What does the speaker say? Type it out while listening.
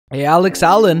Hey, Alex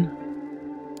Allen,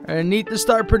 I need to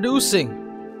start producing.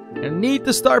 I need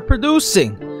to start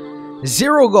producing.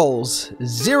 0 goals,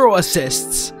 0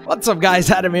 assists. What's up,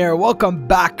 guys? Adam here. Welcome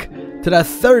back to the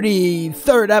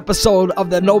 33rd episode of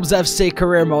the Nobz FC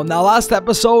career mode. Now, last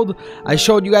episode, I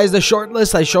showed you guys the short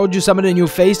list. I showed you some of the new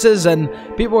faces, and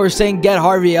people were saying get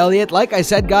Harvey Elliott. Like I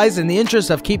said, guys, in the interest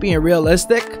of keeping it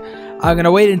realistic, I'm going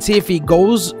to wait and see if he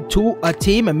goes to a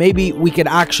team, and maybe we can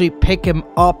actually pick him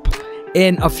up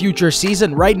in a future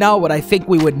season. Right now, what I think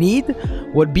we would need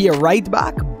would be a right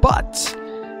back, but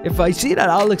if I see that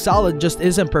Alex Allen just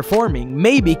isn't performing,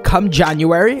 maybe come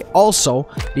January. Also,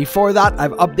 before that,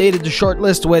 I've updated the short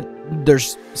list with,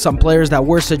 there's some players that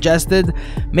were suggested.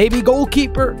 Maybe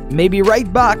goalkeeper, maybe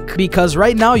right back, because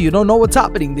right now you don't know what's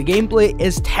happening. The gameplay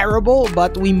is terrible,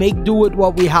 but we make do with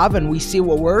what we have and we see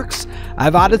what works.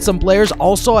 I've added some players.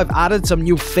 Also, I've added some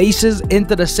new faces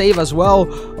into the save as well.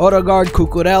 Odegaard,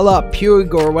 Cucurella,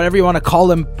 Puig, or whatever you want to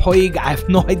call him. Puig, I have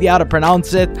no idea how to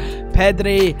pronounce it.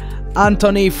 Pedri,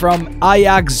 Anthony from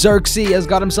Ajax, Xerxes has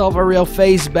got himself a real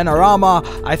face. Benarama,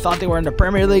 I thought they were in the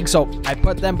Premier League, so I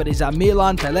put them, but he's at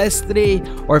Milan.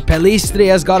 Pelistri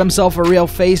has got himself a real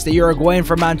face. The Uruguayan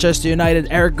from Manchester United,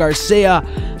 Eric Garcia,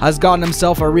 has gotten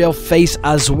himself a real face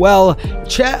as well.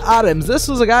 Chet Adams, this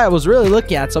was a guy I was really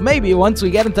looking at, so maybe once we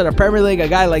get into the Premier League, a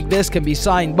guy like this can be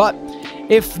signed. But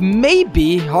if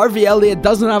maybe Harvey Elliott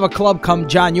doesn't have a club come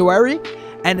January,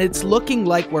 and it's looking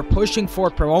like we're pushing for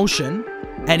promotion,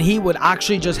 and he would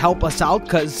actually just help us out,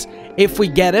 because if we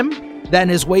get him, then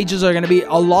his wages are going to be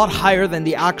a lot higher than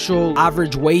the actual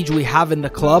average wage we have in the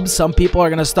club. Some people are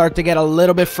going to start to get a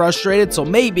little bit frustrated. So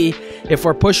maybe if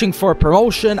we're pushing for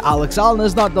promotion, Alex Allen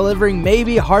is not delivering,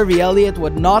 maybe Harvey Elliott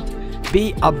would not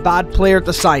be a bad player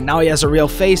to sign. Now he has a real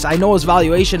face. I know his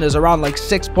valuation is around like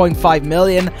 6.5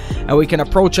 million, and we can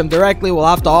approach him directly. We'll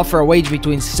have to offer a wage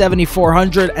between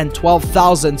 7,400 and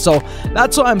 12,000. So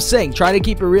that's what I'm saying. Try to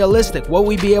keep it realistic. Will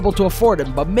we be able to afford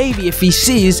him? But maybe if he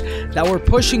sees that we're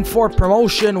pushing for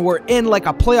promotion, we're in like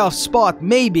a playoff spot,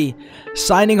 maybe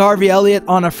signing Harvey Elliott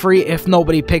on a free, if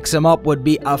nobody picks him up, would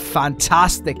be a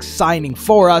fantastic signing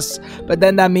for us. But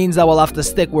then that means that we'll have to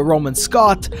stick with Roman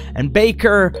Scott and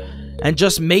Baker and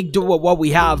just make do with what we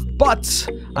have. But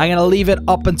I'm going to leave it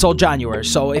up until January.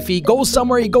 So if he goes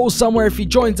somewhere, he goes somewhere. If he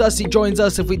joins us, he joins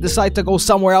us. If we decide to go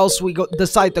somewhere else, we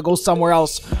decide to go somewhere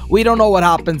else. We don't know what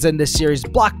happens in this series.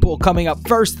 Blackpool coming up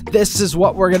first. This is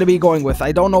what we're going to be going with.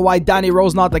 I don't know why Danny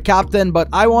Rowe's not the captain, but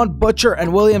I want Butcher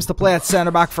and Williams to play at center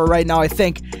back for right now. I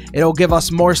think it'll give us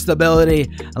more stability.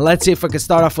 And let's see if we can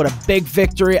start off with a big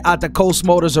victory at the Coast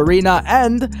Motors Arena.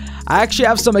 And I actually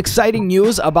have some exciting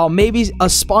news about maybe a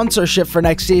sponsorship for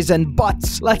next season,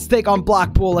 but let's take on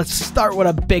Blackpool. Let's start with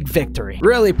a big victory.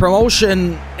 Really,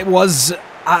 promotion, it was,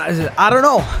 I don't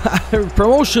know.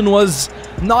 Promotion was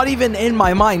not even in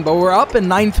my mind, but we're up in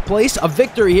 9th place. A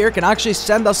victory here can actually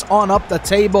send us on up the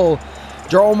table.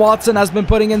 Jerome Watson has been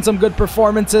putting in some good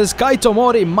performances. Kai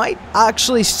Tomori might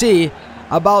actually see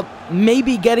about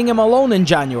maybe getting him alone in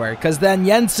January, because then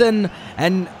Jensen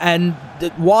and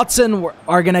Watson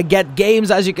are going to get games.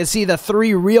 As you can see, the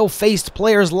 3 real-faced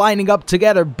players lining up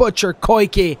together, Butcher,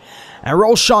 Koike, and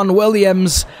Roshan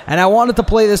Williams. And I wanted to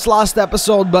play this last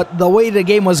episode, but the way the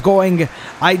game was going,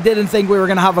 I didn't think we were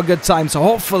going to have a good time. So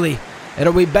hopefully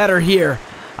it'll be better here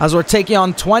as we're taking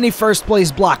on 21st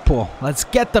place Blackpool. Let's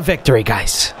get the victory,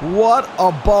 guys. What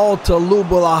a ball to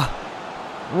Lubula.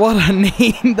 What a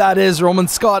name that is. Roman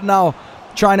Scott now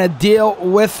trying to deal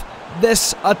with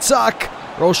this attack.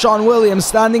 Roshan Williams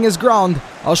standing his ground.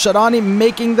 Al-Shadani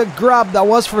making the grab that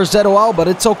was for ZOL, but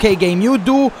it's okay, game. You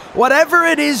do whatever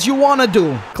it is you want to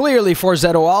do. Clearly for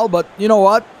ZOL, but you know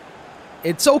what?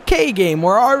 It's okay, game.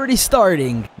 We're already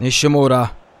starting.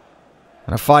 Nishimura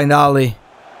gonna find Ali.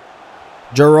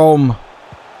 Jerome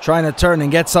trying to turn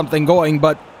and get something going,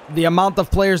 but the amount of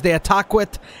players they attack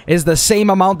with is the same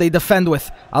amount they defend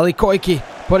with. Ali Koike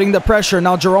putting the pressure.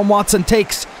 Now Jerome Watson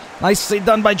takes. Nicely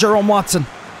done by Jerome Watson.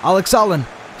 Alex Allen.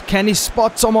 Can he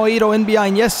spot Tomohiro in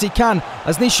behind? Yes, he can.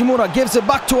 As Nishimura gives it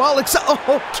back to Alex.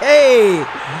 Okay.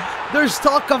 There's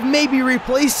talk of maybe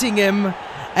replacing him.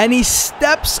 And he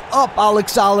steps up,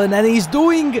 Alex Allen. And he's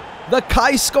doing the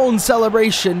Kai Scone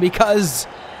celebration because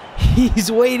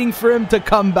he's waiting for him to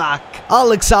come back.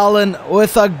 Alex Allen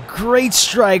with a great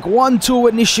strike. 1-2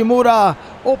 with Nishimura.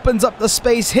 Opens up the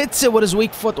space. Hits it with his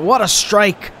weak foot. What a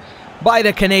strike by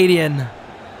the Canadian.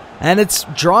 And it's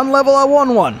drawn level at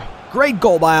 1-1. Great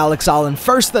goal by Alex Allen.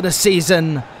 First of the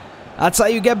season. That's how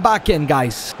you get back in,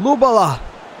 guys. Lubala.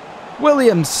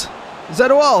 Williams.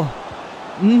 ZOL.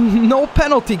 No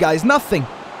penalty, guys. Nothing.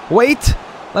 Wait.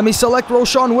 Let me select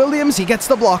Roshan Williams. He gets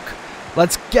the block.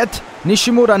 Let's get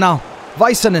Nishimura now.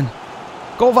 Väisänen.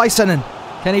 Go Väisänen.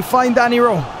 Can he find Danny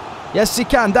Rowe? Yes, he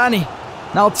can. Danny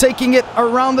now taking it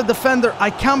around the defender. I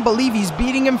can't believe he's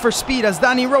beating him for speed as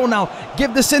Danny Rowe now.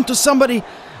 Give this in to somebody.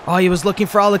 Oh, he was looking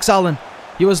for Alex Allen.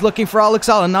 He was looking for Alex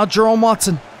Allen. Now Jerome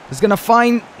Watson is going to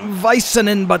find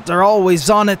Väisänen, but they're always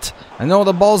on it. I know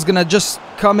the ball's going to just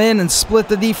come in and split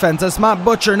the defense. That's Matt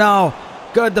Butcher now.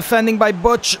 Good defending by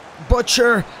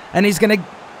Butcher. And he's going to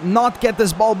not get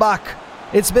this ball back.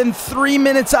 It's been 3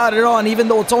 minutes added on, even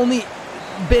though it's only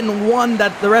been 1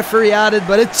 that the referee added,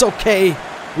 but it's okay.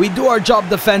 We do our job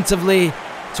defensively.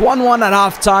 It's 1-1 at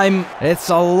halftime. It's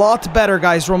a lot better,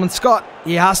 guys. Roman Scott,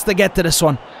 he has to get to this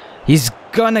one. He's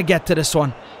gonna get to this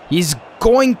one. He's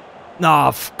going... Oh,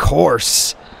 of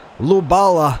course.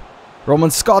 Lubala. Roman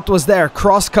Scott was there.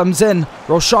 Cross comes in.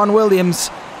 Roshan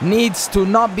Williams needs to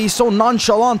not be so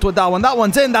nonchalant with that one. That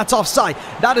one's in. That's offside.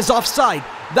 That is offside.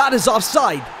 That is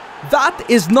offside. That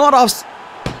is not offside.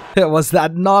 Was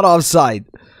that not offside?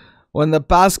 When the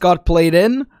pass got played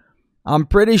in, I'm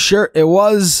pretty sure it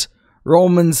was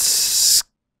Roman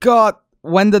Scott.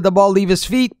 When did the ball leave his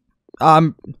feet?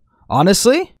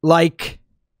 Honestly, like,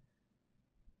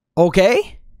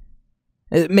 okay.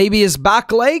 Maybe his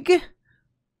back leg?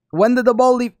 When did the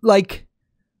ball leave? Like,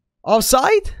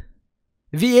 offside?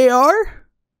 VAR?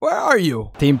 Where are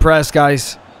you? Team press,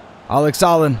 guys. Alex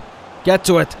Allen. Get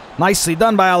to it. Nicely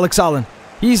done by Alex Allen.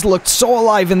 He's looked so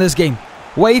alive in this game.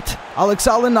 Wait. Alex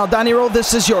Allen. Now, Danny Rowe,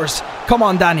 this is yours. Come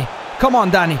on, Danny. Come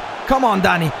on, Danny. Come on,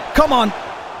 Danny. Come on.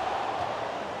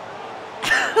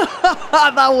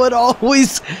 That would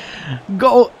always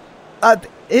go.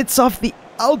 It's off the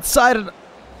outside of the...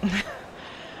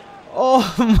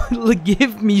 Oh,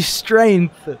 give me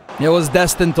strength. It was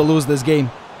destined to lose this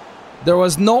game. There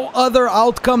was no other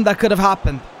outcome that could have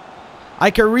happened.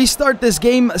 I can restart this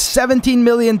game 17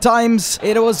 million times.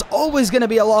 It was always going to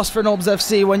be a loss for Nobz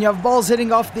FC when you have balls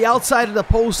hitting off the outside of the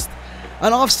post.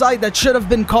 An offside that should have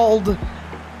been called.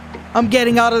 I'm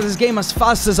getting out of this game as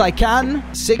fast as I can.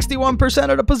 61%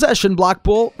 of the possession,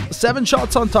 Blackpool. 7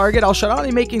 shots on target.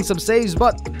 Al-Sharani making some saves,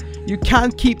 but you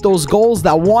can't keep those goals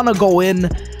that want to go in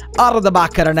out of the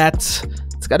back of the net.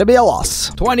 It's going to be a loss.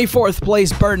 24th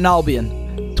place, Burton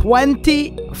Albion.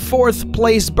 24th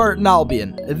place, Burton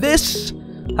Albion. This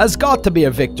has got to be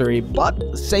a victory,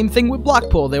 but same thing with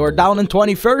Blackpool. They were down in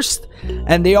 21st,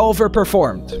 and they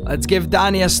overperformed. Let's give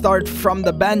Danny a start from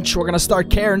the bench. We're going to start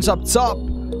Cairns up top.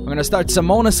 We're going to start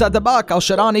Simonis at the back.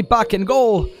 Al-Sharani back in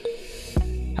goal.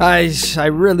 I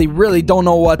really don't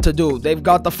know what to do. They've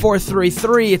got the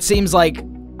 4-3-3. It seems like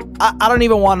I don't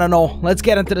even want to know. Let's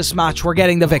get into this match. We're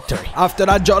getting the victory. After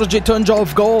that Georgi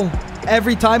Tunjov goal,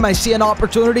 every time I see an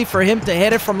opportunity for him to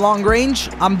hit it from long range,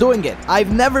 I'm doing it.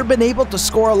 I've never been able to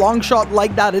score a long shot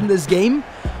like that in this game,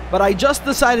 but I just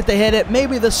decided to hit it.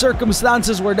 Maybe the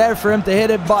circumstances were there for him to hit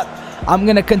it, but I'm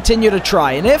going to continue to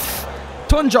try. And if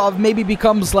Tunjov maybe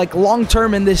becomes like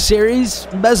long-term in this series,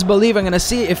 best believe I'm going to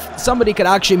see if somebody could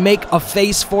actually make a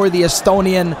face for the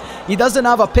Estonian. He doesn't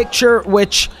have a picture,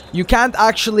 which you can't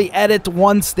actually edit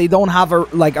once they don't have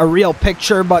a real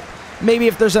picture, but maybe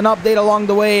if there's an update along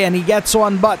the way and he gets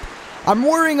one. But I'm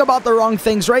worrying about the wrong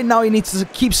things. Right now he needs to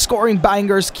keep scoring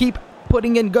bangers, keep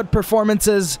putting in good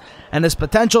performances, and his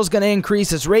potential is going to increase,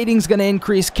 his rating's going to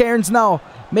increase. Cairns now,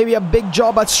 maybe a big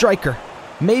job at striker.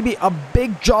 Maybe a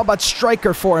big job at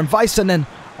striker for him. Väisänen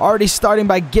already starting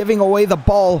by giving away the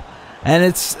ball. And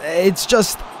it's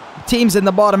just teams in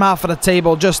the bottom half of the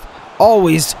table just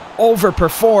always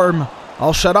overperform.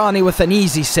 Al-Sharani with an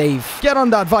easy save. Get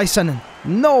on that, Väisänen.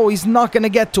 No, he's not going to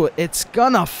get to it. It's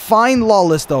going to find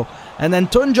Lawless, though. And then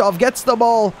Tunjov gets the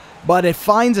ball, but it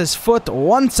finds his foot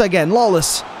once again.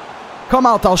 Lawless. Come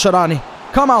out, Al-Sharani.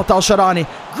 Come out, Al-Sharani.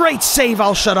 Great save,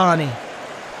 Al-Sharani.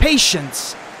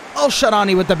 Patience.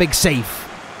 Al-Sharani with the big save.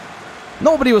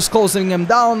 Nobody was closing him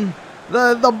down.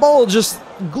 The ball just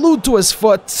glued to his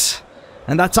foot.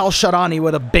 And that's Al-Sharani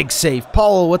with a big save.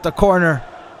 Paul with the corner.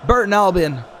 Burton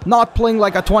Albion not playing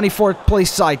like a 24th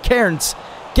place side. Cairns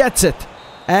gets it.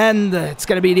 And it's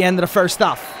going to be the end of the first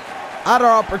half. Other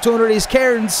opportunities.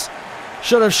 Cairns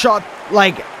should have shot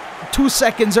like 2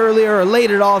 seconds earlier or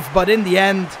laid it off. But in the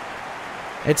end,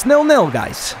 it's 0-0,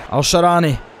 guys.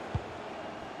 Al-Sharani.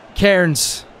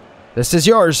 Cairns. This is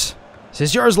yours. This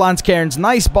is yours, Lance Cairns.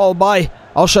 Nice ball by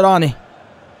Al-Sharani.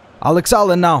 Alex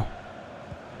Allen now.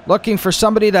 Looking for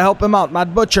somebody to help him out.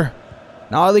 Matt Butcher.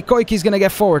 Now Ali Koiki's going to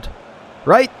get forward.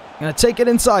 Right? Going to take it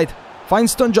inside.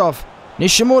 Finds Tunjov.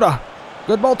 Nishimura.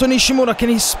 Good ball to Nishimura. Can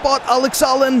he spot Alex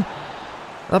Allen?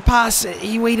 The pass.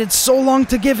 He waited so long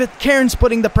to give it. Cairns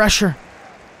putting the pressure.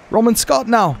 Roman Scott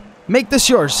now. Make this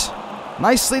yours.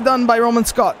 Nicely done by Roman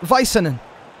Scott. Väisänen.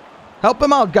 Help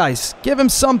him out, guys. Give him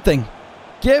something.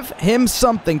 Give him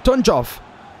something. Tunjov.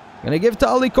 Gonna give to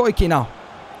Ali Koiki now.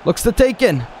 Looks to take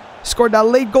in. Scored that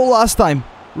late goal last time.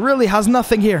 Really has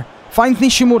nothing here. Finds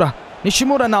Nishimura.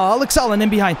 Nishimura now. Alex Allen in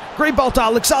behind. Great ball to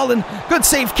Alex Allen. Good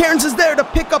save. Cairns is there to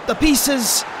pick up the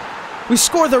pieces. We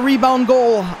score the rebound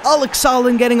goal. Alex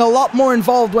Allen getting a lot more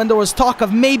involved when there was talk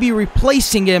of maybe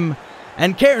replacing him.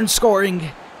 And Cairns scoring.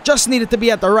 Just needed to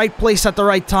be at the right place at the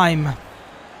right time.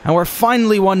 And we're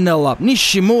finally 1-0 up.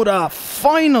 Nishimura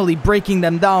finally breaking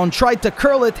them down. Tried to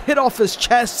curl it, hit off his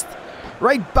chest.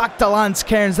 Right back to Lance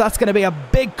Cairns. That's going to be a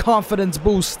big confidence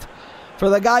boost for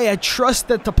the guy I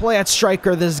trusted to play at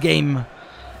striker this game.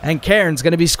 And Cairns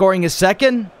going to be scoring his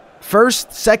second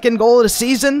goal of the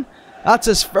season. That's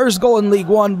his first goal in League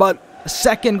One, but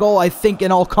second goal I think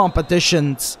in all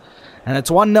competitions. And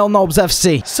it's 1-0 Nobz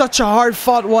FC. Such a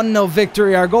hard-fought 1-0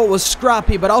 victory. Our goal was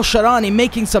scrappy, but Al Sharani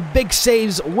making some big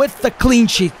saves with the clean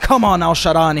sheet. Come on, Al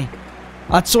Sharani.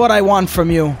 That's what I want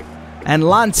from you. And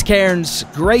Lance Cairns,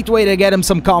 great way to get him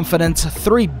some confidence.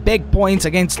 3 big points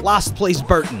against last place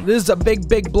Burton. This is a big,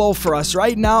 big blow for us.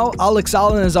 Right now, Alex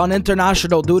Allen is on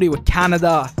international duty with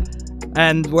Canada.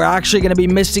 And we're actually going to be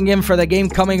missing him for the game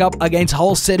coming up against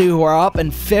Hull City, who are up in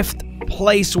 5th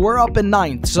place. We're up in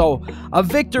 9th. So a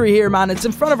victory here, man. It's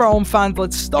in front of our own fans.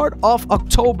 Let's start off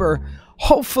October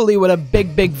hopefully with a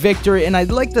big, big victory. And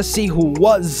I'd like to see who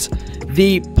was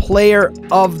the player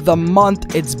of the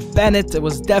month. It's Bennett. It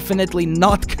was definitely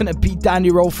not going to be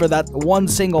Danny Rowe for that one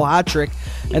single hat-trick.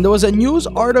 And there was a news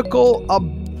article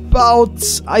about,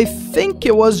 I think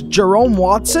it was Jerome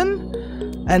Watson.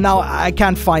 And now I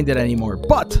can't find it anymore.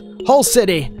 But Hull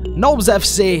City, Nobz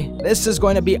FC, this is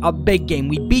going to be a big game.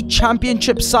 We beat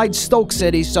championship side Stoke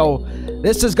City, so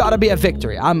this has got to be a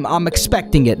victory. I'm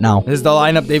expecting it now. This is the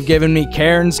lineup they've given me.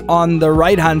 Cairns on the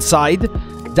right-hand side.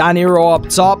 Danny Rowe up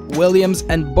top. Williams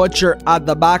and Butcher at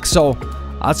the back. So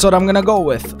that's what I'm going to go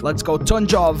with. Let's go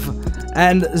Tunjov.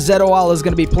 And Zedoal is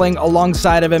going to be playing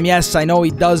alongside of him. Yes, I know he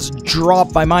does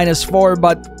drop by -4,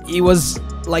 but he was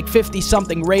like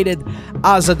 50-something rated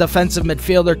as a defensive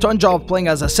midfielder. Tunjov playing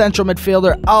as a central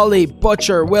midfielder. Ali,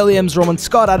 Butcher, Williams, Roman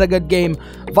Scott had a good game.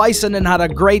 Väisänen had a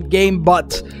great game,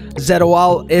 but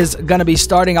Zedoal is going to be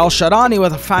starting. Al Sharani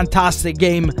with a fantastic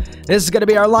game. This is going to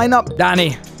be our lineup.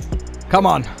 Danny, come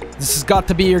on. This has got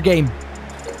to be your game.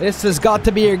 This has got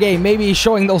to be your game. Maybe he's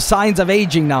showing those signs of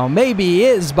aging now. Maybe he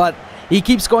is, but he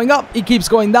keeps going up. He keeps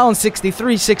going down.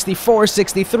 63, 64,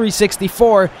 63,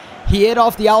 64. He hit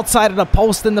off the outside of the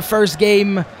post in the first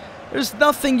game. There's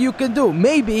nothing you can do.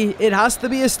 Maybe it has to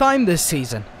be his time this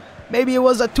season. Maybe it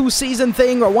was a 2-season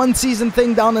thing or 1-season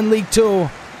thing down in League 2.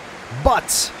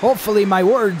 But hopefully my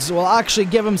words will actually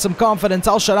give him some confidence.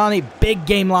 Al Sharani, big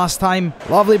game last time.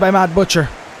 Lovely by Matt Butcher.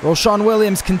 Roshan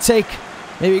Williams can take,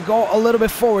 maybe go a little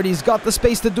bit forward. He's got the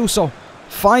space to do so.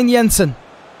 Find Jensen.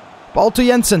 Ball to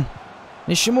Jensen.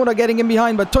 Nishimura getting in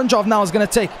behind, but Tunjov now is going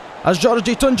to take. As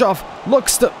Georgi Tunjov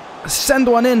looks to send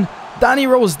one in. Danny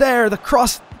Rowe's there. The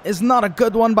cross is not a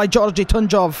good one by Georgi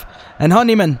Tunjov. And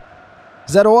Honeyman.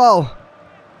 Zedoal.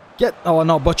 Oh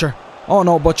no, Butcher. Oh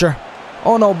no, Butcher.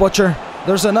 Oh no, Butcher.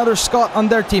 There's another Scot on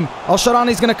their team. Al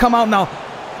Sharani's going to come out now.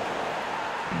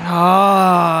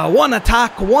 One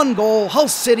attack, one goal. Hull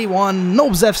City 1.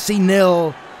 Nobz FC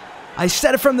 0. I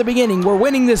said it from the beginning. We're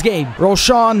winning this game.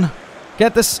 Roshan.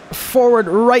 Get this forward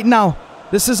right now.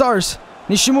 This is ours.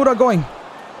 Nishimura going.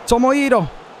 Tomohiro.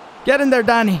 Get in there,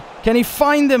 Danny. Can he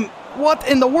find him? What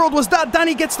in the world was that?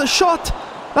 Danny gets the shot.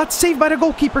 That's saved by the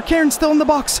goalkeeper. Cairns still in the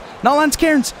box. Now Lance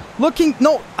Cairns looking.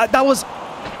 No, that was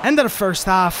end of the first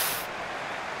half.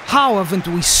 How haven't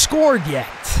we scored yet?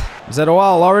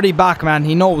 Zedoal already back, man.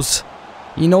 He knows.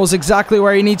 He knows exactly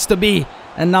where he needs to be.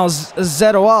 And now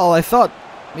Zedoal, I thought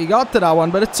we got to that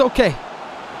one, but it's okay.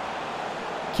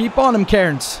 Keep on him,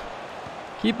 Cairns.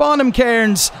 Keep on him,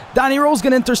 Cairns. Danny Rowe's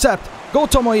going to intercept. Go,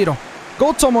 Tomohiro.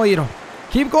 Go, Tomohiro.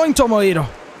 Keep going, Tomohiro.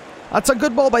 That's a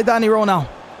good ball by Danny Rowe now.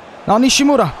 Now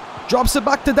Nishimura drops it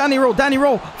back to Danny Rowe. Danny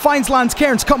Rowe finds Lance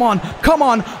Cairns. Come on. Come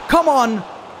on. Come on.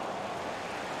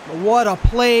 What a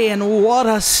play and what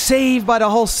a save by the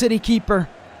Hull City keeper.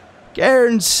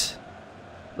 Cairns.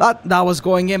 That was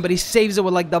going in, but he saves it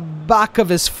with like the back of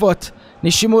his foot.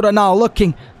 Nishimura now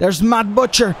looking. There's Matt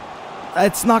Butcher.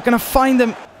 It's not going to find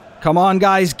him. Come on,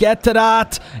 guys. Get to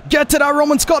that. Get to that,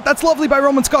 Roman Scott. That's lovely by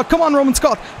Roman Scott. Come on, Roman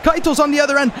Scott. Kaito's on the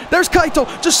other end. There's Kaito.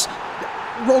 Just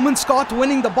Roman Scott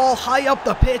winning the ball high up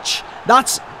the pitch.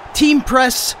 That's team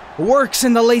press. Works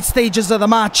in the late stages of the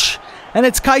match. And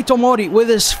it's Kaito Mori with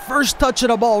his first touch of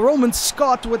the ball. Roman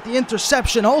Scott with the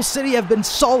interception. Hull City have been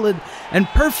solid and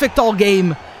perfect all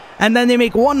game. And then they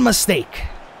make one mistake.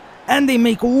 And they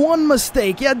make one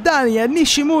mistake. Yeah, Danny and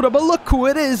Nishimura, but look who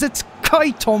it is. It's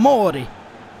Kaito Mori.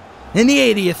 In the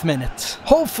 80th minute.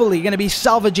 Hopefully going to be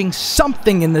salvaging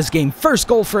something in this game. First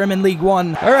goal for him in League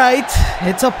One. Alright,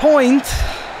 it's a point.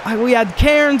 We had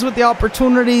Cairns with the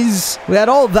opportunities. We had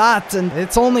all that, and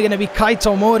it's only going to be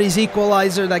Kaito Mori's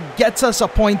equalizer that gets us a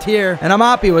point here, and I'm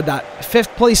happy with that.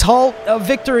 5th place Hull. A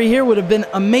victory here would have been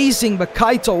amazing, but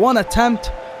Kaito, 1 attempt,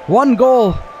 1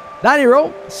 goal. Danny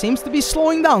Rowe seems to be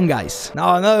slowing down, guys.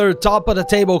 Now another top of the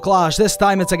table clash. This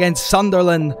time it's against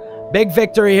Sunderland. Big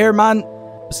victory here, man.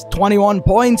 It's 21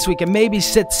 points. We can maybe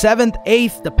sit 7th,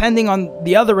 8th, depending on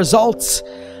the other results.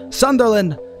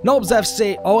 Sunderland, Nobz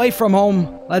FC, away from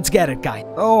home. Let's get it, guys.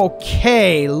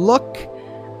 Okay, look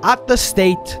at the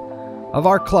state of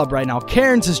our club right now.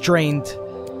 Cairns is drained.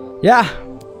 Yeah,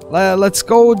 let's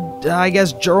go, I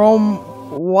guess, Jerome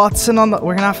Watson on the...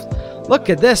 We're going to have... Look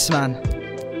at this, man.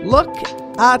 Look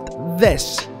at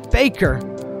this. Baker.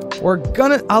 We're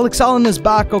going to... Alex Allen is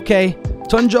back, okay.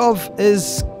 Tunjov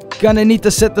is going to need to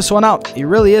sit this one out. He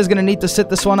really is going to need to sit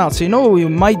this one out. So you know what we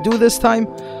might do this time?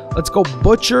 Let's go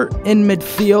Butcher in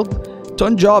midfield.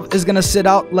 Tunjov is going to sit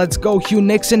out. Let's go Hugh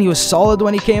Nixon. He was solid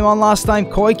when he came on last time.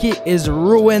 Koike is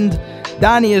ruined.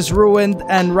 Danny is ruined.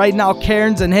 And right now,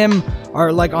 Cairns and him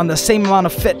are like on the same amount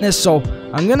of fitness. So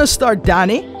I'm going to start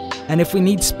Danny. And if we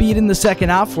need speed in the second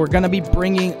half, we're going to be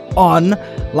bringing on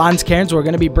Lance Cairns. We're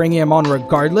going to be bringing him on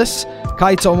regardless.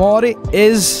 Kaito Mori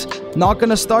is not going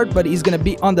to start, but he's going to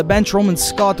be on the bench. Roman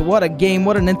Scott, what a game.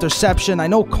 What an interception. I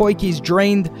know Koike's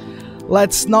drained.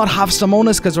 Let's not have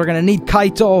Simonis because we're going to need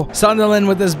Kaito. Sunderland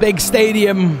with this big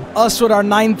stadium. Us with our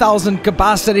 9,000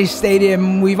 capacity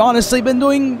stadium. We've honestly been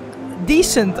doing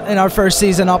decent in our first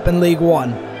season up in League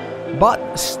One.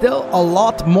 But still a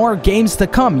lot more games to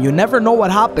come. You never know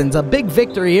what happens. A big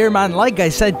victory here, man. Like I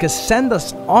said, could send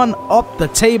us on up the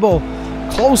table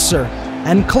closer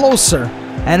and closer.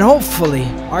 And hopefully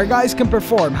our guys can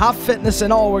perform. Half fitness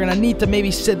and all. We're going to need to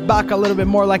maybe sit back a little bit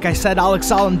more. Like I said,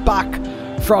 Alex Allen back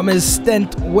from his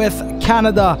stint with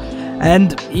Canada,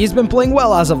 and he's been playing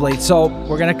well as of late, so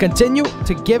we're going to continue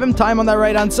to give him time on that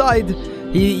right hand side.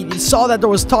 He saw that there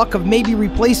was talk of maybe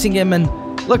replacing him, and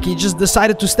look, he just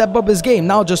decided to step up his game.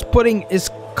 Now just putting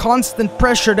his constant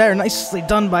pressure there. Nicely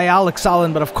done by Alex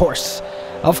Allen, but of course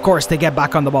they get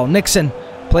back on the ball. Nixon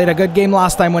played a good game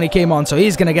last time when he came on, so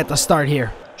he's going to get the start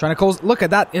here. Trying to close. Look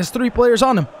at that. He has 3 players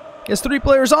on him.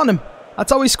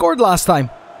 That's how he scored last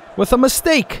time, with a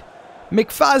mistake.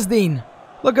 McFasdeen.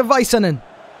 Look at Väisänen.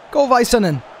 Go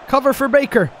Väisänen. Cover for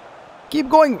Baker. Keep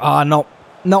going. Ah, no.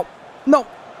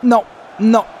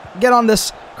 Get on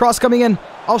this. Cross coming in.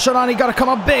 Al-Sharani got to come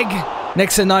up big.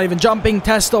 Nixon not even jumping.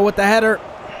 Testo with the header.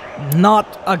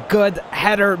 Not a good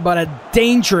header, but a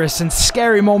dangerous and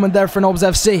scary moment there for Nobz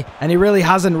FC. And he really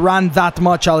hasn't ran that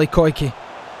much, Ali Koike.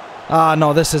 Ah,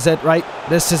 no, this is it, right?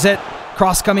 This is it.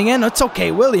 Cross coming in. It's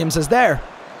okay. Williams is there.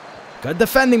 Good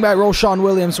defending by Roshan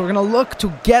Williams. We're going to look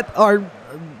to get our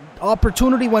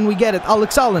opportunity when we get it.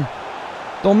 Alex Allen.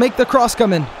 Don't make the cross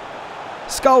come in.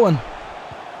 Scowen.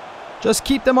 Just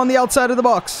keep them on the outside of the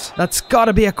box. That's got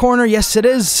to be a corner. Yes, it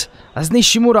is. As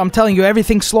Nishimura, I'm telling you,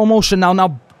 everything's slow motion now.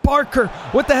 Now Barker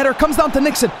with the header. Comes down to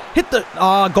Nixon. Hit the...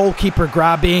 goalkeeper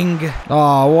grabbing.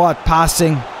 What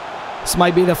passing. This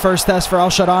might be the first test for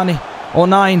Al-Sharani.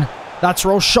 09. That's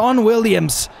Roshan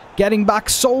Williams. Getting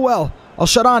back so well.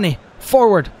 Al-Sharani.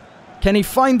 Forward. Can he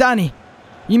find Danny?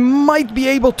 He might be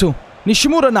able to.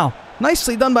 Nishimura now.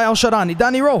 Nicely done by Al-Sharani.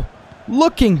 Danny Rowe.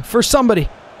 Looking for somebody.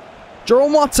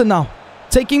 Jerome Watson now.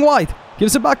 Taking wide.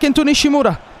 Gives it back into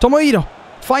Nishimura. Tomohiro.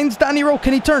 Finds Danny Rowe.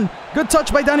 Can he turn? Good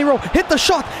touch by Danny Rowe. Hit the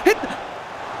shot.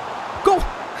 Go.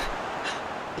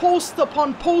 Post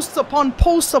upon post upon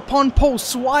post upon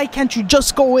post. Why can't you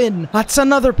just go in? That's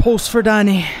another post for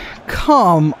Danny.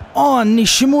 Come on,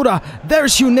 Nishimura.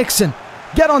 There's Hugh Nixon.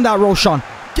 Get on that, Roshan.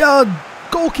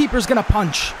 Goalkeeper's gonna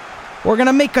punch. We're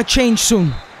gonna make a change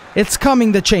soon. It's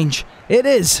coming, the change. It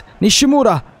is.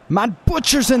 Nishimura. Matt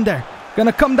Butcher's in there.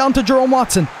 Gonna come down to Jerome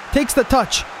Watson. Takes the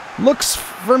touch. Looks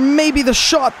for maybe the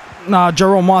shot. Nah,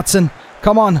 Jerome Watson.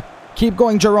 Come on. Keep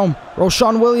going, Jerome.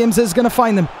 Roshan Williams is gonna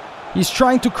find him. He's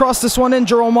trying to cross this one in,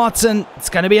 Jerome Watson. It's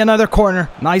gonna be another corner.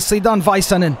 Nicely done,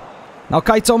 Väisänen. Now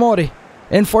Kaito Mori.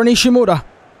 In for Nishimura.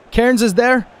 Cairns is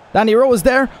there. Danny Rowe is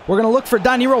there. We're going to look for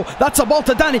Danny Rowe. That's a ball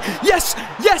to Danny. Yes!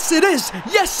 Yes, it is!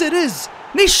 Yes, it is!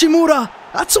 Nishimura!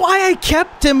 That's why I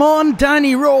kept him on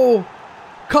Danny Rowe.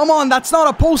 Come on, that's not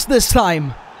a post this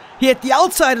time. He hit the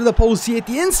outside of the post. He hit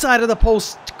the inside of the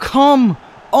post. Come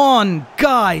on,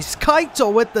 guys.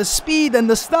 Kaito with the speed and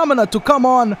the stamina to come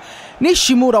on.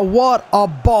 Nishimura, what a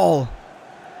ball.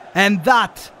 And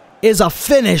that is a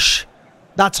finish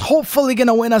that's hopefully going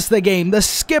to win us the game. The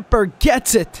skipper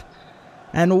gets it.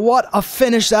 And what a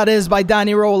finish that is by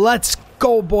Danny Rowe. Let's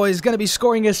go, boys. Going to be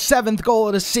scoring his 7th goal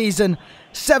of the season.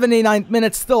 79th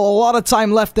minute, still a lot of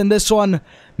time left in this one.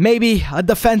 Maybe a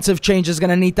defensive change is going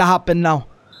to need to happen now.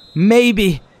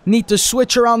 Maybe need to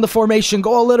switch around the formation,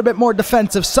 go a little bit more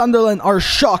defensive. Sunderland are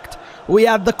shocked. We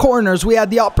had the corners, we had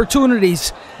the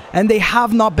opportunities, and they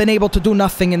have not been able to do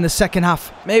nothing in the second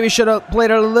half. Maybe should have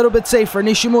played it a little bit safer.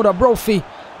 Nishimura, Brophy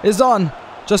is on,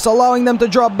 just allowing them to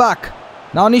drop back.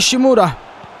 Now Nishimura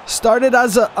started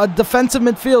as a defensive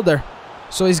midfielder,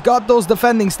 so he's got those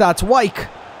defending stats. Wyke,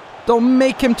 don't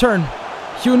make him turn.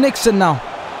 Hugh Nixon now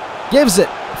gives it.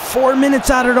 4 minutes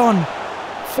added on.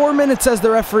 4 minutes, says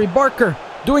the referee. Barker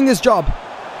doing his job.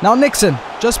 Now Nixon,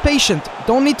 just patient.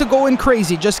 Don't need to go in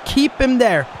crazy. Just keep him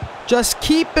there. Just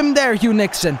keep him there, Hugh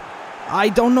Nixon. I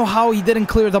don't know how he didn't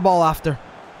clear the ball after.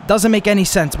 Doesn't make any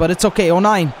sense, but it's okay.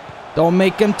 09. Don't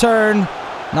make him turn.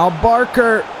 Now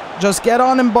Barker. Just get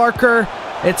on him, Barker.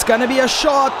 It's going to be a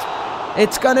shot.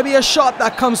 It's going to be a shot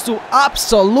that comes to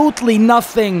absolutely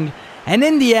nothing. And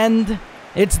in the end,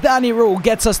 it's Danny Rowe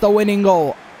gets us the winning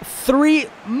goal. 3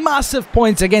 massive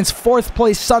points against 4th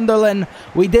place Sunderland.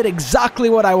 We did exactly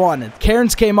what I wanted.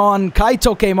 Cairns came on.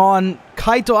 Kaito came on.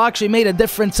 Kaito actually made a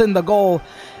difference in the goal.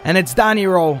 And it's Danny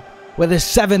Rowe with his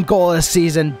 7th goal of the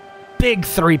season. Big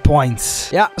 3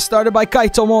 points. Yeah, started by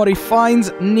Kaito Mori.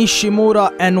 Finds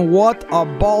Nishimura. And what a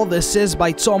ball this is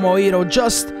by Tomohiro.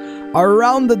 Just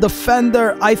around the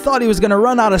defender. I thought he was going to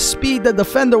run out of speed. The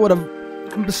defender would have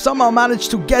somehow managed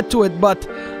to get to it, but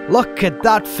look at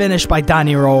that finish by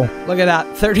Danny Rowe. Look at that,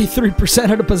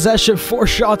 33% of the possession, 4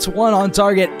 shots, 1 on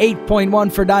target, 8.1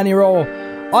 for Danny Rowe.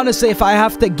 Honestly, if I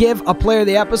have to give a player of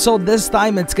the episode, this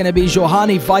time it's going to be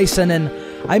Johanni Väisänen.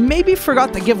 I maybe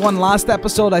forgot to give one last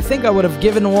episode. I think I would have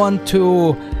given one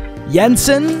to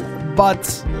Jensen,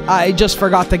 but I just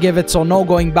forgot to give it, so no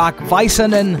going back.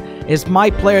 Väisänen is my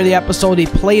player of the episode. He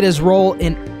played his role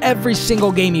in every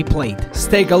single game he played. Let's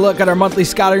take a look at our monthly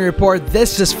scouting report.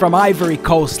 This is from Ivory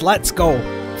Coast. Let's go.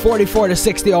 44 to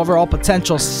 60 overall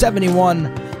potential,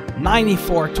 71,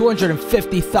 94,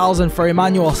 250,000 for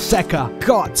Emmanuel Seka.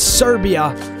 Got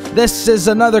Serbia. This is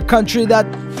another country that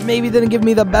maybe didn't give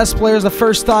me the best players the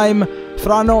first time.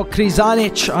 Frano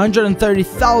Krizanic,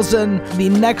 130,000. The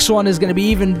next one is going to be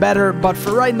even better, but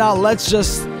for right now, let's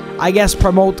just, I guess,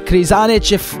 promote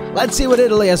Krizanic. Let's see what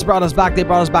Italy has brought us back. They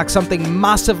brought us back something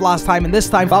massive last time, and this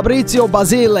time Fabrizio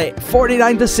Basile,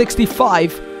 49 to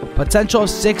 65, potential of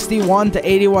 61 to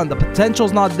 81. The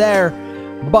potential's not there,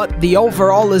 but the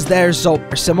overall is there. So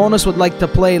Simonis would like to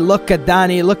play. Look at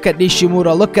Danny, look at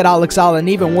Nishimura, look at Alex Allen,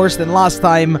 even worse than last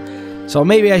time. So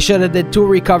maybe I should have did 2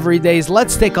 recovery days.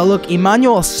 Let's take a look.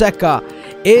 Emmanuel Seka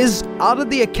is out of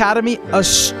the academy, a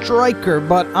striker,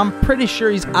 but I'm pretty sure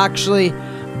he's actually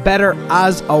better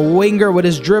as a winger with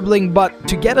his dribbling. But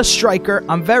to get a striker,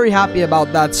 I'm very happy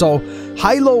about that. So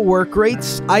high-low work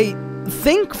rates. I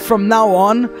think from now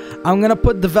on, I'm going to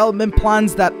put development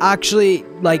plans that actually,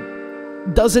 like,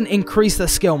 doesn't increase the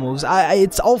skill moves.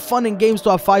 It's all fun in games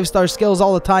to have 5-star skills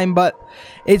all the time, but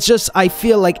it's just, I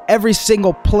feel like every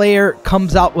single player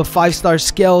comes out with 5-star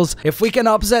skills. If we can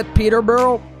upset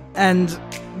Peterborough and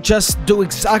just do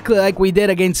exactly like we did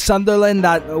against Sunderland,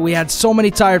 that we had so many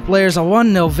tired players, a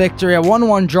 1-0 victory, a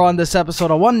 1-1 draw in this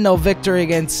episode, a 1-0 victory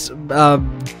against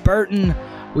Burton.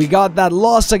 We got that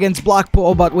loss against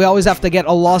Blackpool, but we always have to get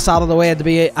a loss out of the way at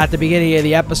the beginning of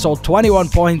the episode. 21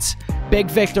 points. Big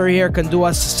victory here can do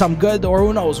us some good, or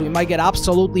who knows, we might get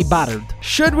absolutely battered.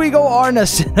 Should we go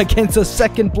Arneson against a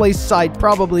 2nd place side?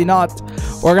 Probably not.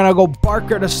 We're gonna go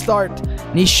Barker to start.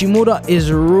 Nishimura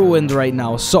is ruined right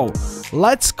now. So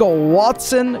let's go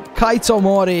Watson, Kaito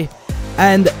Mori,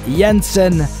 and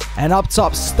Jensen. And up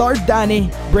top, start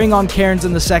Danny, bring on Cairns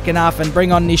in the second half, and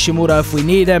bring on Nishimura if we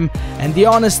need him. And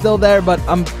Dion is still there, but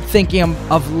I'm thinking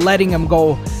of letting him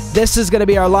go. This is going to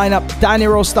be our lineup. Danny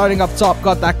Rowe starting up top,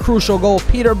 got that crucial goal.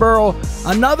 Peterborough,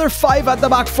 another 5 at the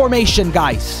back formation,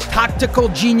 guys. Tactical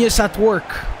genius at work.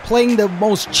 Playing the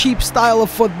most cheap style of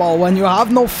football when you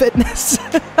have no fitness.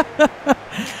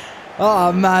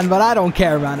 Oh, man, but I don't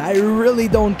care, man. I really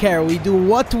don't care. We do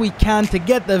what we can to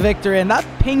get the victory, and that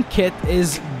pink kit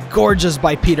is gorgeous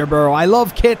by Peterborough. I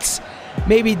love kits,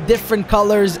 maybe different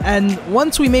colors, and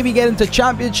once we maybe get into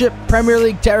Championship, Premier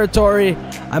League territory,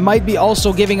 I might be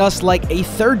also giving us like a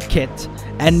 3rd kit,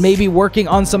 and maybe working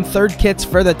on some 3rd kits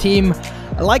for the team.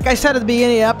 Like I said at the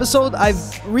beginning of the episode,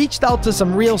 I've reached out to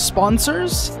some real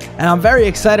sponsors, and I'm very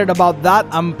excited about that.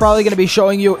 I'm probably going to be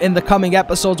showing you in the coming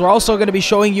episodes. We're also going to be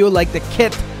showing you like the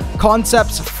kit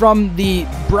concepts from the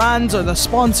brands or the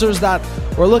sponsors that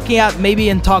We're looking at maybe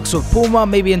in talks with Puma,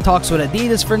 maybe in talks with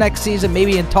Adidas for next season,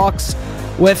 maybe in talks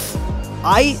with,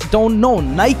 I don't know,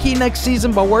 Nike next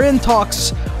season, but we're in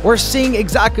talks. We're seeing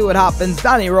exactly what happens.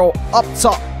 Danny Rowe up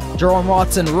top. Jerome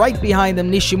Watson right behind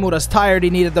him. Nishimura's tired. He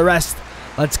needed the rest.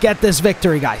 Let's get this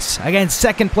victory, guys, against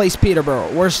second place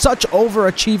Peterborough. We're such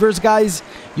overachievers, guys.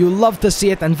 You love to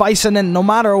see it. And Väisänen, no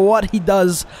matter what he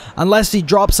does, unless he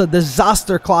drops a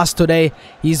disaster class today,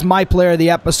 he's my player of the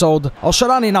episode.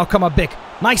 Al-Sharani now come up big.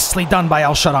 Nicely done by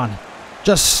Al-Sharani.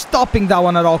 Just stopping that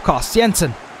one at all costs.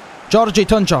 Jensen. Georgi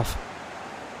Tunjov.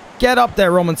 Get up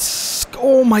there, Roman.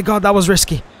 Oh my god, that was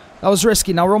risky. That was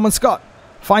risky. Now Roman Scott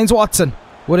finds Watson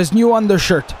with his new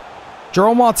undershirt.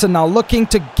 Jerome Watson now looking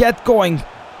to get going.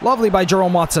 Lovely by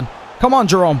Jerome Watson. Come on,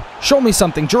 Jerome. Show me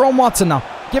something. Jerome Watson now.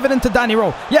 Give it into Danny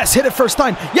Rowe. Yes, hit it first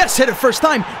time. Yes, hit it first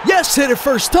time. Yes, hit it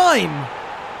first time.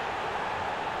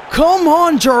 Come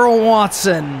on, Jerome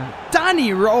Watson.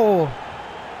 Danny Rowe.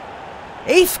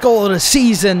 8th goal of the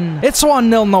season. It's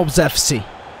 1-0 Nobz FC.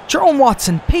 Jerome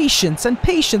Watson, patience and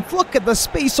patience. Look at the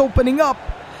space opening up.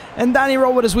 And Danny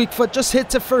Rowe with his weak foot just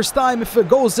hits it first time. If it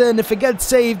goes in, if it gets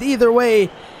saved, either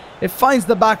way, it finds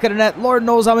the back of the net. Lord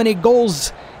knows how many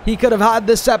goals he could have had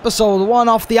this episode. One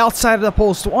off the outside of the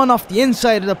post, one off the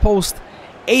inside of the post.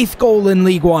 8th goal in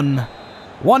League One.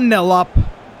 1-0 up.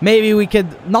 Maybe we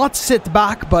could not sit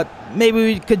back, but maybe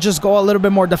we could just go a little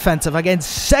bit more defensive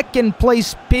against second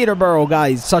place Peterborough,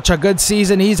 guys. Such a good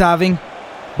season he's having.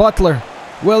 Butler,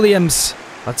 Williams.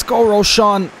 Let's go,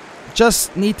 Roshan.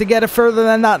 Just need to get it further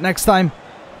than that next time.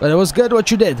 But it was good what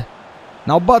you did.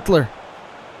 Now Butler.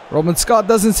 Roman Scott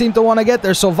doesn't seem to want to get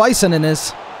there, so Väisänen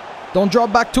is. Don't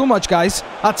drop back too much, guys.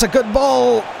 That's a good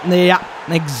ball. Yeah,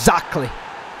 exactly.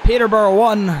 Peterborough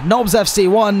 1, Nobz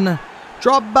FC 1.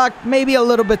 Drop back maybe a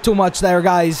little bit too much there,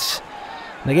 guys.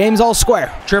 The game's all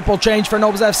square. Triple change for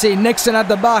Nobz FC. Nixon at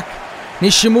the back.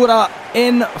 Nishimura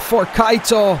in for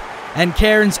Kaito. And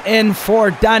Cairns in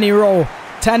for Danny Rowe.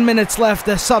 10 minutes left.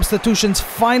 The substitutions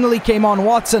finally came on.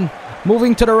 Watson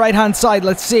moving to the right-hand side.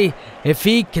 Let's see if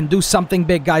he can do something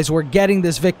big, guys. We're getting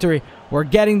this victory. We're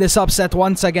getting this upset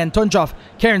once again. Tunjov.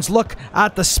 Cairns, look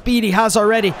at the speed he has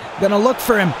already. Gonna look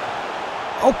for him.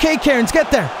 Okay, Cairns,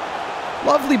 get there.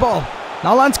 Lovely ball.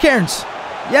 Now Lance Cairns.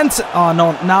 Jensen. Oh,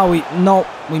 no. Now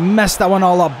we messed that one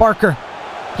all up. Barker.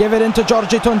 Give it into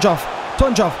Georgi Tunjov.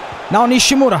 Tunjov. Now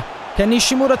Nishimura. Can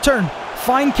Nishimura turn?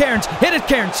 Find Cairns. Hit it,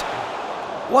 Cairns.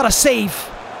 What a save.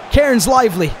 Cairns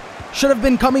lively. Should have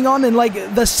been coming on in like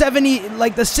the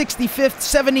 65th,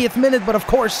 70th minute, but of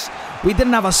course, we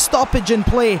didn't have a stoppage in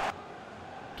play.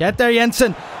 Get there,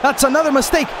 Jensen. That's another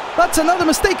mistake. That's another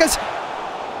mistake, guys.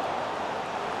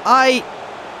 I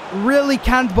really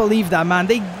can't believe that, man.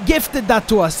 They gifted that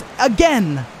to us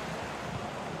again.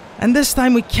 And this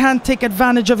time we can't take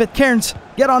advantage of it. Cairns,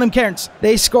 get on him, Cairns.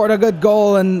 They scored a good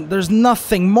goal, and there's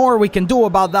nothing more we can do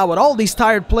about that. With all these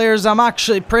tired players, I'm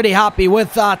actually pretty happy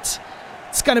with that.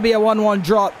 It's going to be a 1-1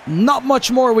 draw. Not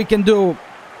much more we can do.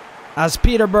 As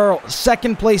Peterborough,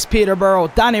 second place Peterborough.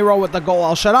 Danny Rowe with the goal.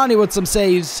 Al-Sharani with some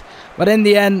saves. But in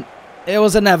the end, it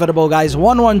was inevitable, guys.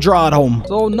 1-1 draw at home.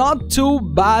 So not too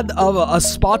bad of a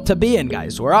spot to be in,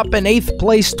 guys. We're up in 8th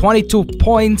place, 22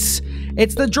 points.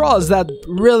 It's the draws that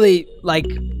really,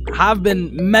 have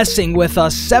been messing with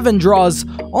us. 7 draws,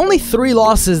 only 3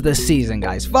 losses this season,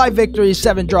 guys. 5 victories,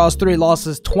 7 draws, 3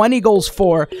 losses, 20 goals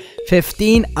for,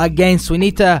 15 against. We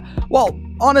need to, well,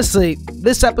 honestly,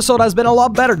 this episode has been a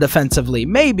lot better defensively.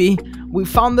 Maybe we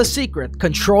found the secret.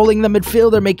 Controlling the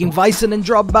midfielder, making Väisänen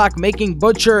drop back, making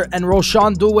Butcher and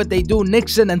Roshan do what they do,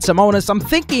 Nixon and Simonis. I'm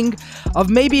thinking of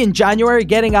maybe in January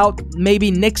getting out maybe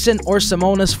Nixon or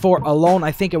Simonis for a loan.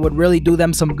 I think it would really do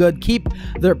them some good. Keep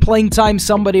their playing time,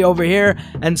 somebody over here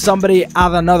and somebody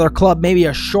at another club. Maybe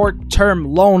a short-term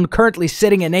loan. Currently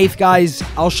sitting in 8th, guys.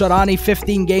 Al-Sharani,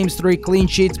 15 games, 3 clean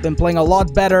sheets. Been playing a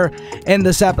lot better in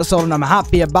this episode, and I'm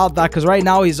happy about that because right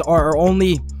now he's our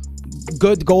only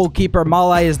good goalkeeper.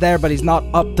 Malai is there, but he's not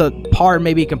up to par.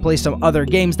 Maybe he can play some other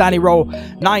games. Danny Rowe,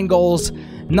 9 goals.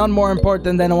 None more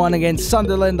important than the one against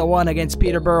Sunderland, the one against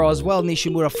Peterborough as well.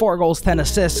 Nishimura, 4 goals, 10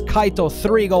 assists. Kaito,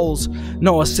 3 goals,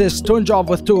 no assists. Tunjov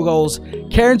with 2 goals.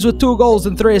 Cairns with 2 goals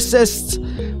and 3 assists.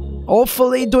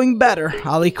 Hopefully doing better.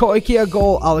 Ali Koiki a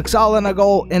goal, Alex Allen a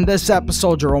goal in this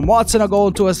episode, Jerome Watson a goal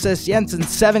and 2 assists, Jensen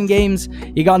 7 games,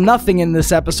 he got nothing in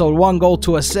this episode, 1 goal,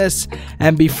 2 assists,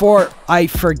 and before I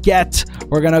forget,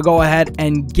 we're gonna go ahead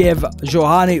and give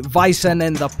Johanni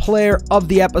Väisänen the player of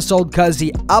the episode because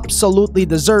he absolutely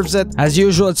deserves it. As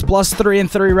usual, it's +3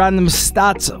 and 3 random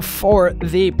stats for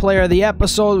the player of the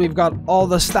episode. We've got all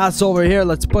the stats over here,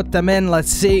 let's put them in,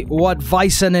 let's see what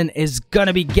Väisänen is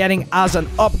gonna be getting as an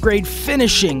upgrade upgrade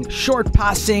finishing, short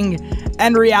passing,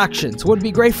 and reactions. Would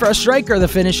be great for a striker, the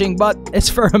finishing, but it's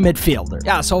for a midfielder.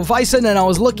 Yeah, so Vyson, and I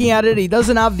was looking at it, he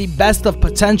doesn't have the best of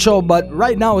potential, but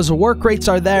right now his work rates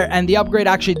are there, and the upgrade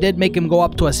actually did make him go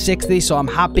up to a 60, so I'm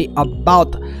happy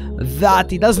about that.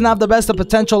 He doesn't have the best of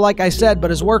potential, like I said, but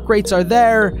his work rates are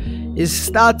there. His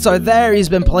stats are there. He's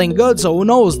been playing good, so who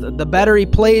knows? The better he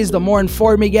plays, the more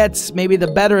informed he gets, maybe the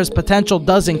better his potential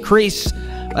does increase.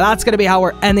 But that's going to be how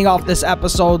we're ending off this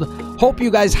episode. Hope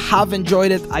you guys have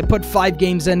enjoyed it. I put 5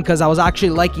 games in because I was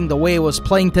actually liking the way it was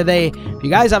playing today. If you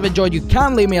guys have enjoyed, you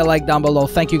can leave me a like down below.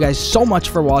 Thank you guys so much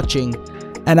for watching,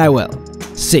 and I will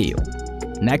see you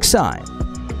next time.